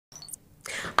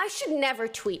should never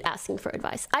tweet asking for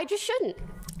advice. I just shouldn't.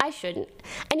 I shouldn't.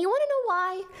 And you want to know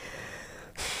why?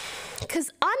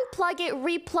 Because unplug it,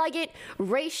 replug it,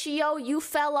 ratio, you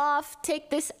fell off, take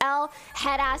this L,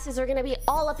 head asses are going to be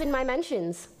all up in my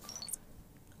mentions.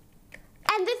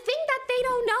 And the thing that they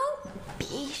don't know,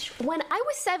 bish, when I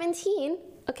was 17,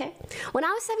 okay, when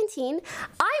I was 17,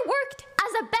 I worked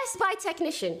as a Best Buy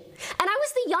technician. And I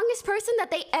was the youngest person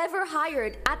that they ever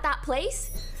hired at that place.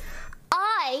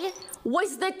 I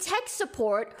was the tech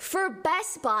support for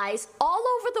Best Buys all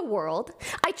over the world.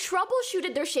 I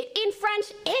troubleshooted their shit in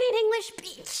French and in English,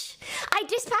 bitch. I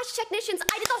dispatched technicians.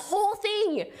 I did the whole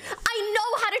thing. I know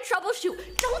how to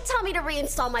troubleshoot. Don't tell me to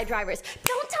reinstall my drivers.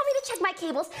 Don't tell me to check my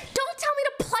cables. Don't tell me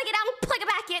to plug it out and plug it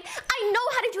back in. I know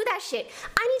how to do that shit.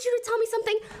 I need you to tell me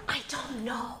something I don't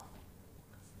know.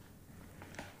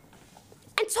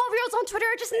 And 12-year-olds on Twitter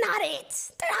are just not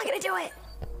it. They're not gonna do it.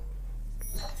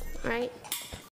 Right?